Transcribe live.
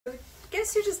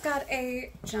NSW just got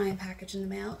a giant package in the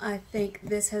mail. I think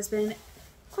this has been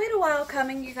quite a while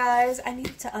coming, you guys. I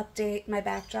need to update my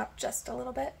backdrop just a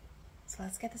little bit. So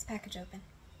let's get this package open.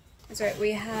 That's right,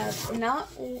 we have not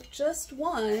just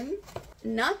one,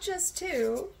 not just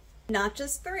two, not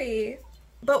just three,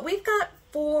 but we've got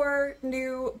 4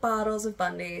 new bottles of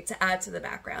Bundy to add to the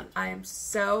background. I am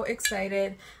so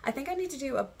excited. I think I need to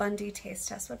do a Bundy taste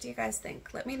test. What do you guys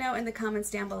think? Let me know in the comments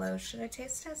down below. Should I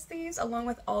taste test these along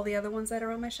with all the other ones that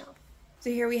are on my shelf? So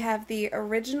here we have the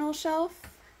original shelf.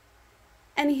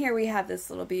 And here we have this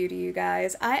little beauty, you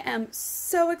guys. I am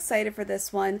so excited for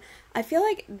this one. I feel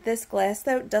like this glass,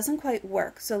 though, doesn't quite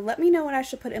work. So let me know what I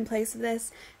should put in place of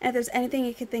this, and if there's anything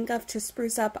you could think of to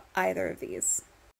spruce up either of these.